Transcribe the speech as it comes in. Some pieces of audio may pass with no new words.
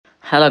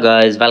Hello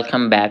guys,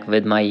 welcome back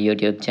with my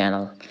YouTube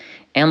channel.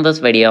 In this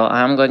video,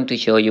 I am going to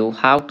show you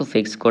how to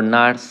fix could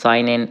not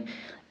sign in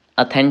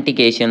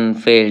authentication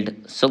failed.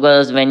 So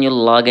guys, when you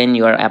log in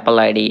your Apple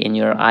ID in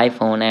your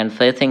iPhone and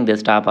facing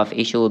this type of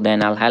issue,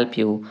 then I'll help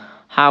you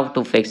how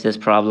to fix this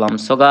problem.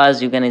 So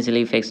guys, you can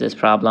easily fix this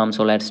problem.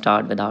 So let's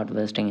start without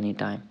wasting any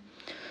time.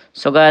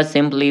 So guys,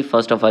 simply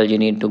first of all you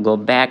need to go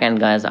back, and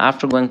guys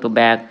after going to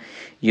back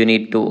you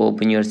need to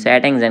open your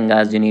settings, and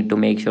guys you need to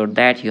make sure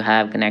that you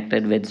have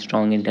connected with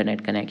strong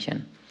internet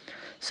connection.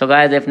 So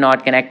guys, if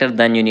not connected,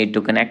 then you need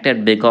to connect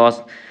it,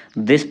 because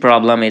this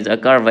problem is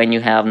occur when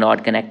you have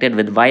not connected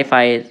with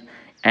Wi-Fi,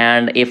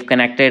 and if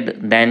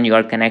connected then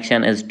your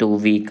connection is too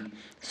weak.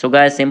 So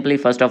guys, simply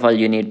first of all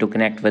you need to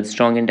connect with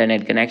strong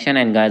internet connection,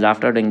 and guys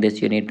after doing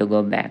this you need to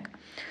go back.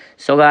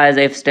 So guys,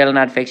 if still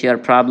not fix your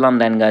problem,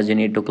 then guys you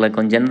need to click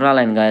on general,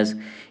 and guys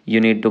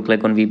you need to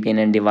click on VPN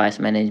and device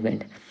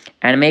management,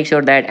 and make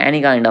sure that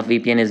any kind of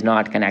VPN is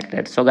not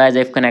connected. So guys,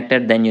 if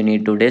connected, then you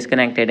need to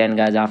disconnect it, and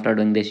guys after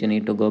doing this you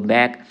need to go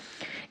back.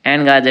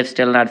 And guys, if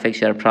still not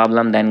fix your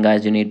problem, then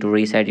guys you need to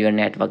reset your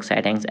network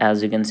settings.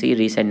 As you can see,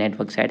 reset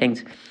network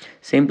settings,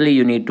 simply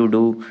you need to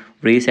do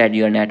reset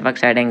your network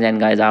settings,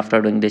 and guys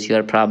after doing this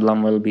your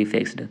problem will be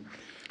fixed.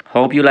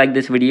 Hope you like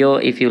this video.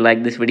 If you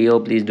like this video,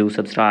 please do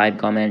subscribe,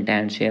 comment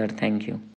and share. Thank you.